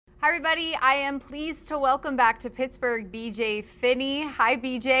Hi, everybody. I am pleased to welcome back to Pittsburgh BJ Finney. Hi,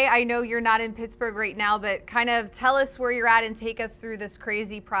 BJ. I know you're not in Pittsburgh right now, but kind of tell us where you're at and take us through this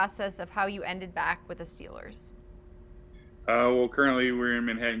crazy process of how you ended back with the Steelers. Well, currently we're in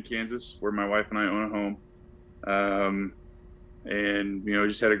Manhattan, Kansas, where my wife and I own a home. And,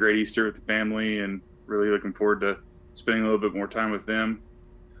 just had a great Easter with the family and really looking forward to spending a little bit more time with them.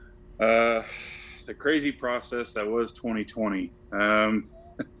 The crazy process that was 2020.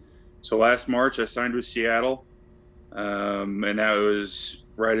 So last March I signed with Seattle, and that was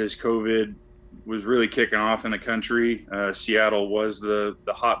right as COVID was really kicking off in the country. Seattle was the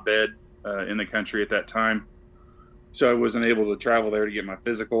hotbed in the country at that time. So I wasn't able to travel there to get my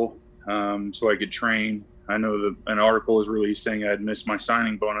physical, so I could train. I know that an article was released saying I'd missed my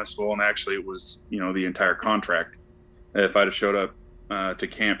signing bonus. Well, and actually it was, the entire contract. If I'd have showed up to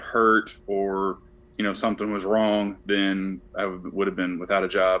camp hurt or, something was wrong, then I would have been without a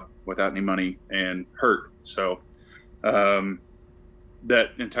job, without any money, and hurt. So that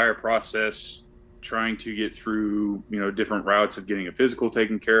entire process, trying to get through, different routes of getting a physical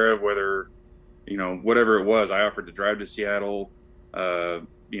taken care of, whether whatever it was, I offered to drive to Seattle,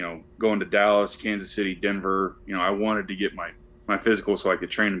 going to Dallas, Kansas City, Denver. I wanted to get my physical so I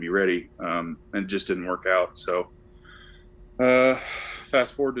could train and be ready. And it just didn't work out. So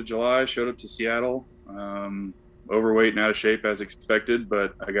fast forward to July, showed up to Seattle, overweight and out of shape as expected,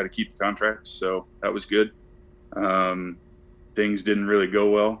 but I got to keep the contract. So that was good. Things didn't really go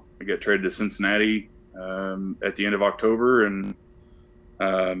well. I got traded to Cincinnati at the end of October. And,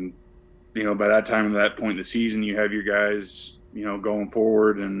 by that time, at that point in the season, you have your guys, going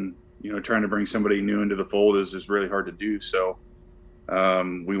forward and, trying to bring somebody new into the fold is really hard to do. So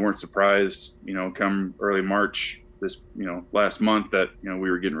we weren't surprised, come early March, this, last month that, we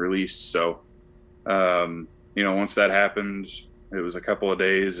were getting released. So, once that happened, it was a couple of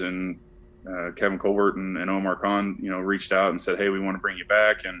days and Kevin Colbert and Omar Khan, reached out and said, hey, we want to bring you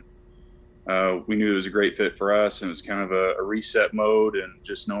back. And we knew it was a great fit for us. And it was kind of a reset mode and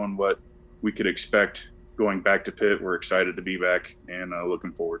just knowing what we could expect going back to Pitt. We're excited to be back and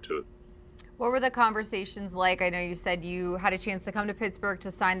looking forward to it. What were the conversations like? I know you said you had a chance to come to Pittsburgh to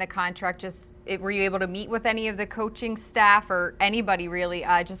sign the contract. Were you able to meet with any of the coaching staff or anybody really,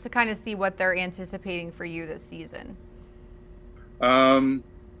 just to kind of see what they're anticipating for you this season? I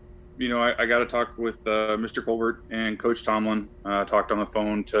got to talk with Mr. Colbert and Coach Tomlin. Talked on the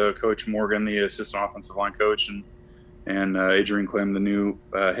phone to Coach Morgan, the assistant offensive line coach, and Adrian Clem, the new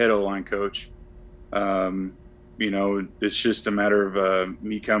head O-line coach. It's just a matter of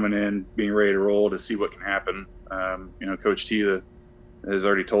me coming in, being ready to roll to see what can happen. Coach T has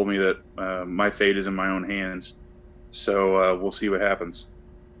already told me that my fate is in my own hands. So we'll see what happens.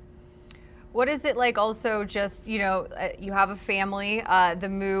 What is it like also just, you have a family, the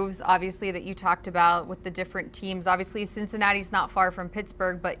moves obviously that you talked about with the different teams. Obviously Cincinnati's not far from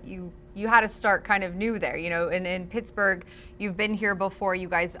Pittsburgh, but you had to start kind of new there, and in Pittsburgh, you've been here before, you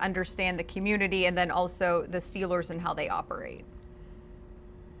guys understand the community and then also the Steelers and how they operate.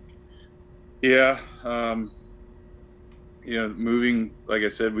 Yeah. Moving, like I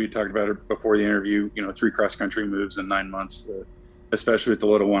said, we talked about it before the interview, 3 cross-country moves in 9 months, especially with the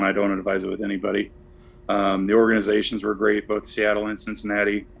little one. I don't advise it with anybody. The organizations were great, both Seattle and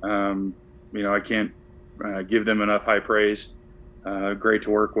Cincinnati. I can't give them enough high praise. Great to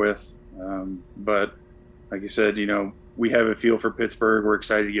work with. But like you said, we have a feel for Pittsburgh. We're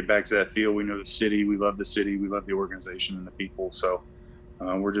excited to get back to that feel. We know the city. We love the city. We love the organization and the people. So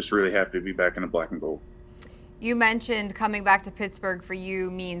we're just really happy to be back in the black and gold. You mentioned coming back to Pittsburgh for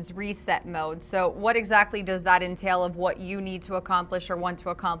you means reset mode. So what exactly does that entail of what you need to accomplish or want to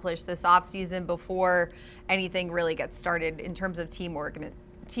accomplish this offseason before anything really gets started in terms of team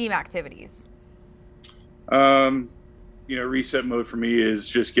activities? Reset mode for me is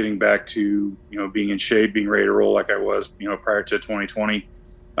just getting back to, being in shape, being ready to roll like I was, prior to 2020.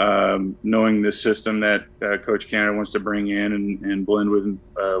 Knowing the system that Coach Canada wants to bring in and blend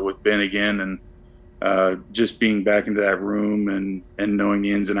with Ben again, and just being back into that room and knowing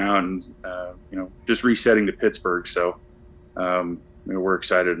the ins and outs and, just resetting to Pittsburgh. So we're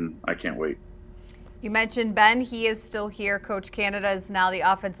excited and I can't wait. You mentioned Ben. He is still here. Coach Canada is now the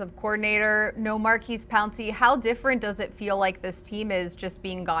offensive coordinator. No Maurkice Pouncey. How different does it feel like this team is just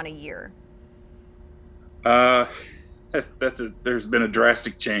being gone a year? There's been a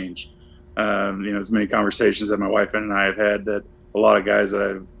drastic change. As many conversations that my wife and I have had that a lot of guys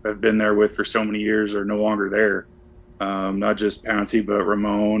that I've been there with for so many years are no longer there. Not just Pouncey, but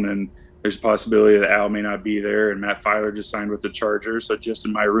Ramon, and there's a possibility that Al may not be there, and Matt Filer just signed with the Chargers. So just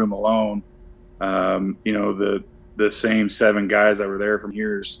in my room alone, the same 7 guys that were there from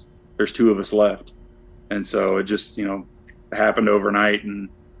years there's two of us left. And so it just, happened overnight. And,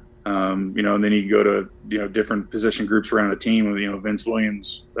 and then you go to, different position groups around the team. Vince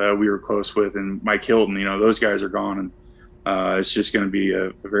Williams, we were close with, and Mike Hilton, those guys are gone. And it's just going to be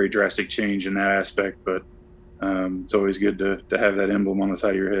a very drastic change in that aspect. But it's always good to have that emblem on the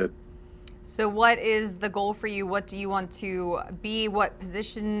side of your head. So what is the goal for you? What do you want to be? What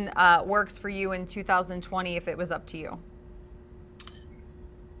position works for you in 2020 if it was up to you?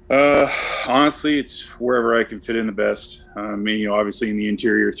 Honestly, it's wherever I can fit in the best. Obviously in the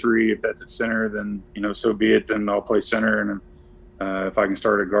interior three, if that's at center, then, so be it, then I'll play center. And if I can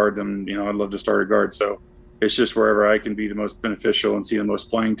start at guard, then, I'd love to start at guard. So it's just wherever I can be the most beneficial and see the most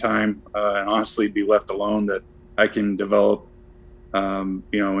playing time, and honestly be left alone, that I can develop,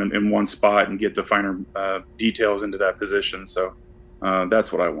 in one spot and get the finer details into that position. So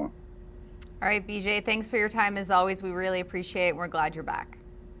that's what I want. All right, BJ, thanks for your time as always. We really appreciate it. We're glad you're back.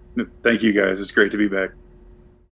 Thank you, guys. It's great to be back.